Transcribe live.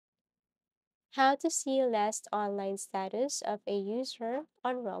How to see last online status of a user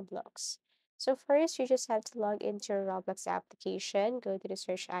on Roblox. So first, you just have to log into your Roblox application, go to the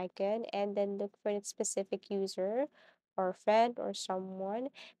search icon, and then look for the specific user or friend or someone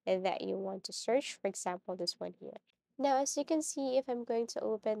that you want to search. For example, this one here. Now, as you can see, if I'm going to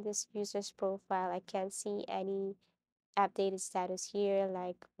open this user's profile, I can't see any updated status here,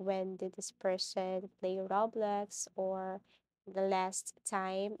 like when did this person play Roblox, or the last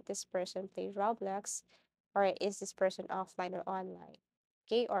time this person played Roblox, or is this person offline or online,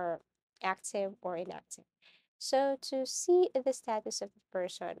 okay, or active or inactive. So to see the status of the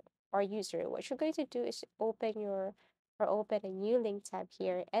person or user, what you're going to do is open a new link tab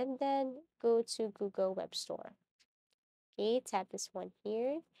here, and then go to Google Web Store. Okay, tap this one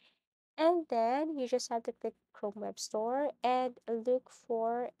here, and then you just have to click Chrome Web Store and look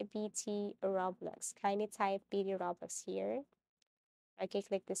for BT Roblox. Kindly type BT Roblox here. Okay,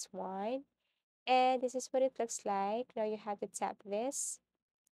 click this one. And this is what it looks like. Now you have to tap this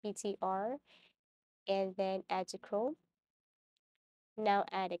BTR and then add to Chrome. Now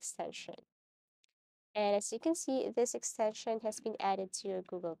add extension. And as you can see, this extension has been added to your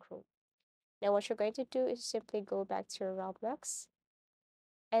Google Chrome. Now what you're going to do is simply go back to your Roblox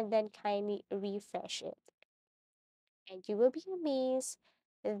and then kindly refresh it. And you will be amazed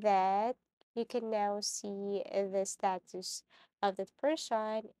that you can now see the status of that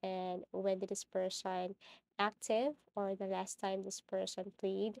person and when did this person active or the last time this person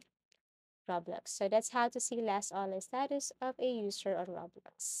played Roblox. So that's how to see last online status of a user on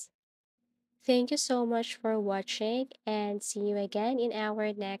Roblox. Thank you so much for watching and see you again in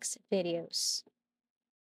our next videos.